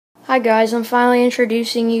Hi guys, I'm finally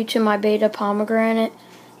introducing you to my betta Pomegranate.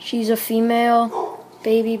 She's a female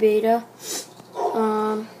baby betta.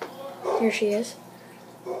 Here she is.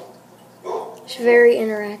 She's very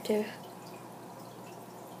interactive.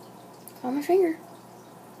 On my finger.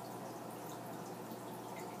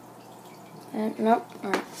 And nope.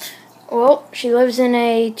 Alright. Well, she lives in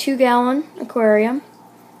a 2-gallon aquarium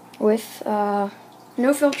with no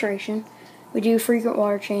filtration. We do frequent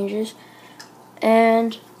water changes.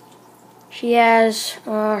 And she has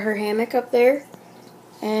her hammock up there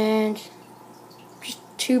and just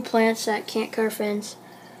 2 plants that can't cut her fins.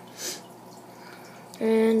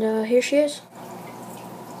 And here she is.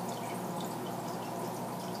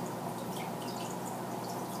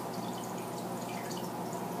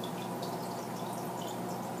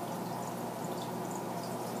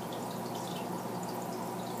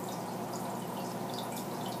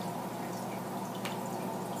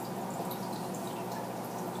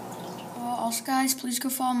 Also, guys, please go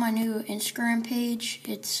follow my new Instagram page.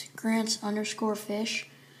 It's grants_fish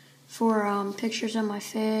for pictures of my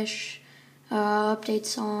fish,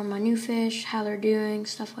 updates on my new fish, how they're doing,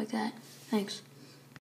 stuff like that. Thanks.